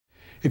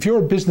If you're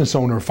a business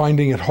owner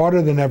finding it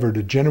harder than ever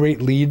to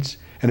generate leads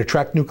and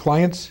attract new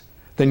clients,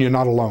 then you're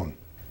not alone.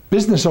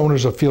 Business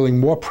owners are feeling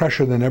more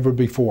pressure than ever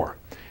before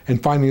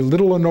and finding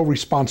little or no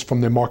response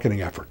from their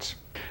marketing efforts.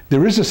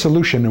 There is a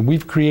solution, and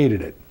we've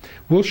created it.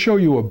 We'll show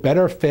you a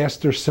better,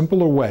 faster,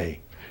 simpler way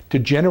to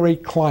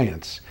generate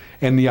clients,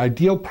 and the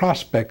ideal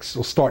prospects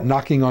will start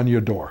knocking on your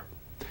door.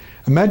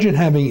 Imagine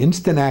having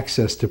instant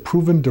access to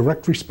proven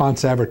direct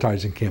response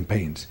advertising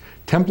campaigns,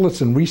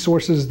 templates and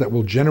resources that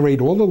will generate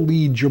all the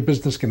leads your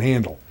business can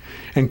handle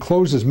and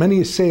close as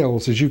many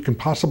sales as you can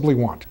possibly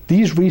want.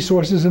 These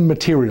resources and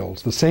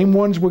materials, the same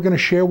ones we're going to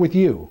share with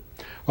you,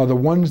 are the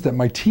ones that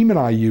my team and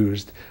I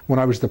used when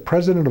I was the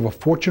president of a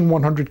Fortune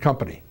 100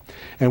 company,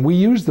 and we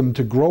used them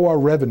to grow our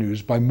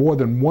revenues by more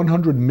than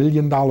 $100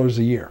 million a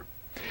year.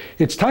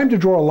 It's time to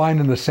draw a line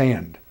in the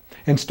sand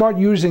and start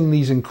using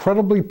these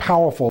incredibly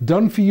powerful,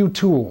 done-for-you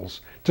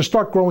tools to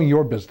start growing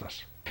your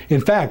business.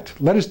 In fact,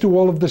 let us do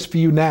all of this for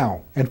you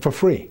now and for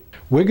free.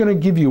 We're going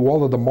to give you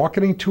all of the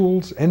marketing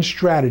tools and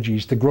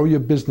strategies to grow your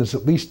business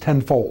at least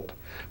tenfold,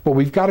 but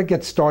we've got to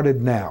get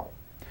started now.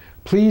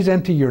 Please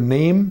enter your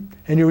name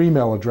and your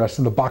email address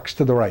in the box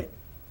to the right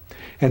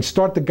and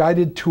start the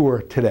guided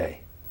tour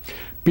today.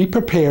 Be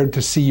prepared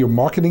to see your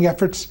marketing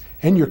efforts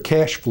and your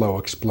cash flow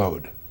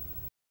explode.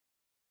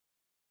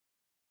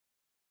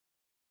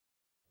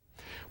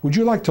 Would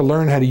you like to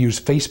learn how to use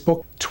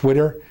Facebook,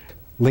 Twitter,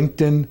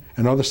 LinkedIn,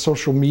 and other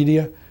social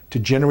media to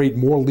generate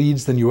more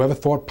leads than you ever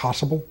thought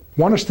possible?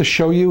 Want us to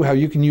show you how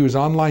you can use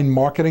online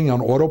marketing on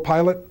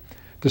autopilot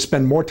to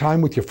spend more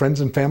time with your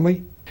friends and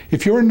family?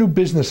 If you're a new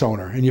business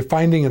owner and you're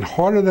finding it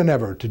harder than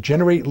ever to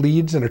generate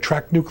leads and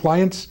attract new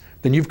clients,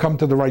 then you've come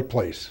to the right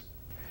place.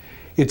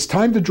 It's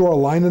time to draw a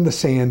line in the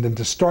sand and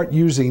to start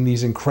using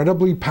these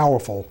incredibly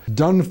powerful,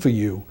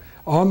 done-for-you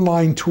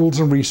online tools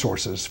and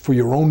resources for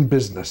your own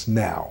business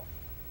now.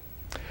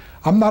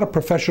 I'm not a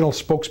professional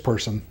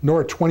spokesperson,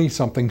 nor a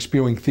 20-something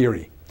spewing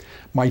theory.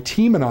 My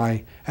team and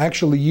I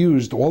actually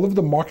used all of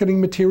the marketing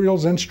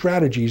materials and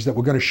strategies that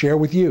we're going to share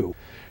with you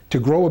to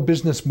grow a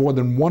business more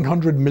than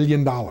 $100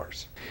 million.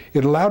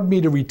 It allowed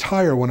me to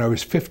retire when I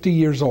was 50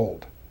 years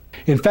old.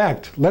 In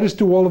fact, let us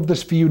do all of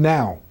this for you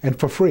now and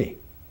for free.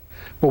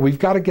 But we've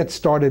got to get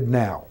started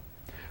now.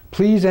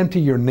 Please enter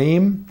your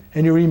name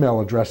and your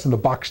email address in the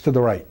box to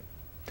the right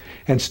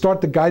and start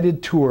the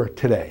guided tour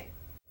today.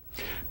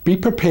 Be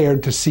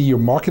prepared to see your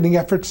marketing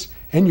efforts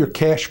and your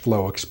cash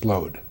flow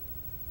explode.